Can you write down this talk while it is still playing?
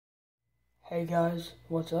Hey guys,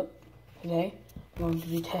 what's up? Today, I'm going to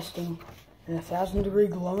be testing an 1,000-degree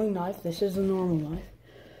glowing knife. This is a normal knife.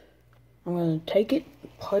 I'm going to take it,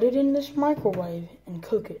 put it in this microwave, and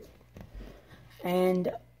cook it.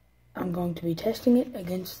 And I'm going to be testing it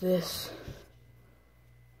against this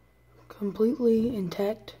completely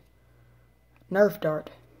intact NERF dart.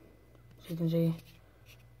 As you can see,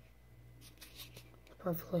 it's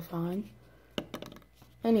perfectly fine.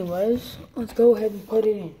 Anyways, let's go ahead and put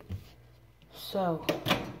it in. So,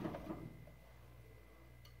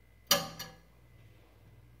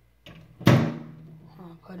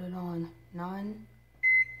 I'll put it on 9,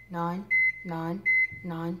 9, 9, 9,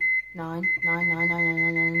 9, 9, 9, 9,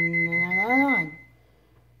 9, 9, 9.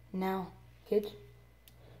 Now, kids,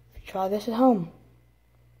 if you try this at home,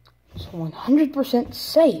 it's 100%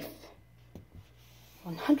 safe.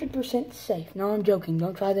 100% safe. No, I'm joking.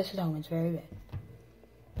 Don't try this at home. It's very bad.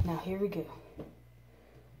 Now, here we go.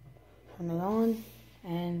 Turn it on,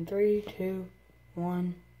 and 3, 2,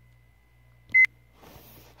 1.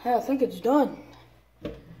 Hey, I think it's done.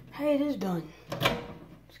 Hey, it is done.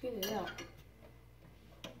 Let's get it out.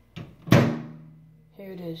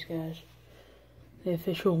 Here it is, guys. The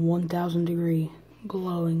official 1,000-degree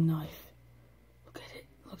glowing knife. Look at it.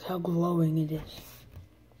 Look how glowing it is.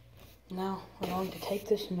 Now, we're going to take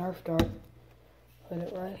this NERF dart, put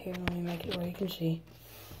it right here. Let me make it where you can see.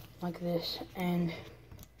 Like this, and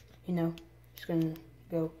you know, just gonna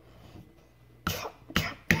go.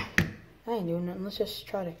 I ain't doing nothing. Let's just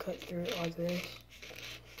try to cut through it like this.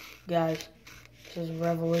 Guys, this is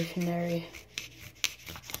revolutionary.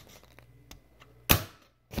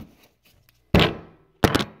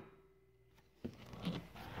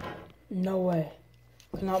 No way.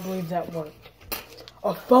 Cannot believe that worked.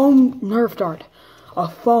 A foam NERF dart. A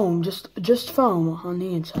foam, just foam on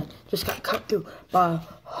the inside. Just got cut through by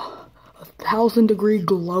a 1,000-degree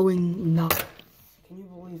glowing knife. Can you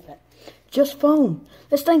believe that? Just foam.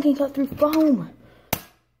 This thing can cut through foam.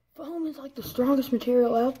 Foam is like the strongest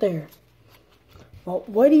material out there. Well,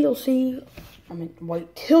 wait till you see. I mean,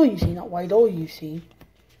 wait till you see, not wait till you see.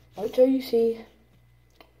 Wait till you see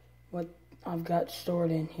what I've got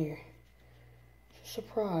stored in here. It's a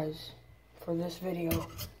surprise for this video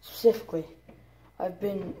specifically. I've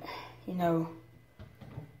been, you know,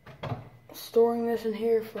 storing this in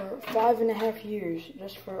here for 5.5 years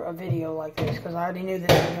just for a video like this, because I already knew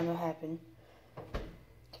this was going to happen.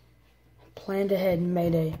 Planned ahead and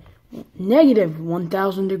made a negative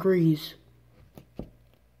 1,000 degrees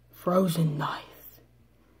frozen knife.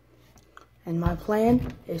 And my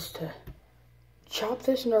plan is to chop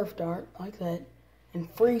this NERF dart like that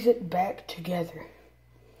and freeze it back together.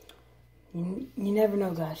 You never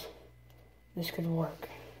know, guys. This could work.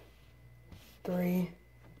 3,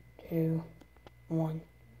 2, 1.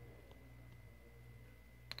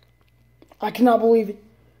 I cannot believe it.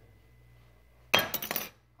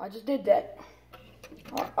 I just did that.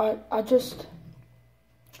 I just,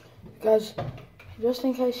 guys, just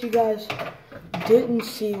in case you guys didn't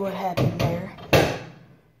see what happened there,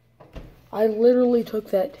 I literally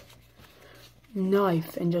took that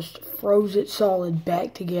knife and just froze it solid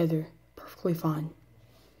back together. Perfectly fine.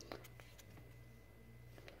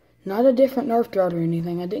 Not a different NERF dart or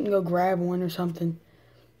anything. I didn't go grab one or something.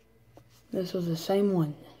 This was the same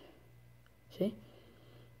one. See?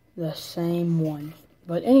 The same one.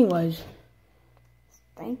 But anyways,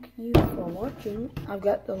 thank you for watching. I've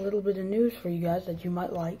got a little bit of news for you guys that you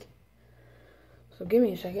might like. So give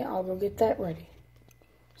me a second. I'll go get that ready.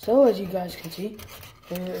 So as you guys can see,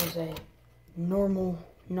 there is a normal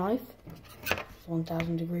knife.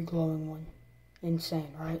 1,000-degree glowing one.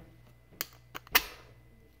 Insane, right?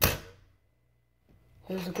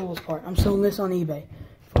 Here's the coolest part. I'm selling this on eBay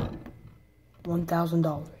for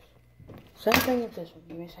 $1,000. Same thing with this one.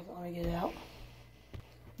 Give me a second. Let me get it out.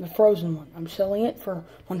 The frozen one. I'm selling it for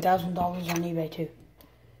 $1,000 on eBay too.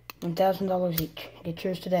 $1,000 each. Get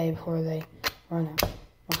yours today before they run out.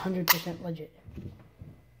 100% legit.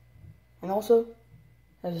 And also,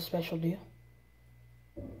 there's a special deal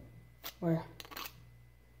where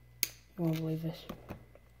you won't believe this.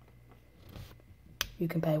 You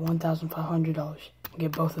can pay $1,500 and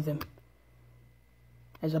get both of them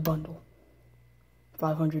as a bundle.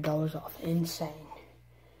 $500 off. Insane.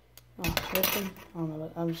 Oh, this one? I don't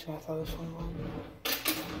know. I'm just going to throw this one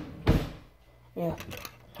away. Yeah.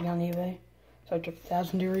 Get on eBay. Search up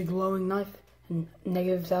 1,000-degree glowing knife and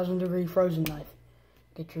negative 1,000-degree frozen knife.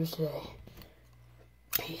 Get yours today.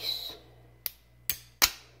 Peace.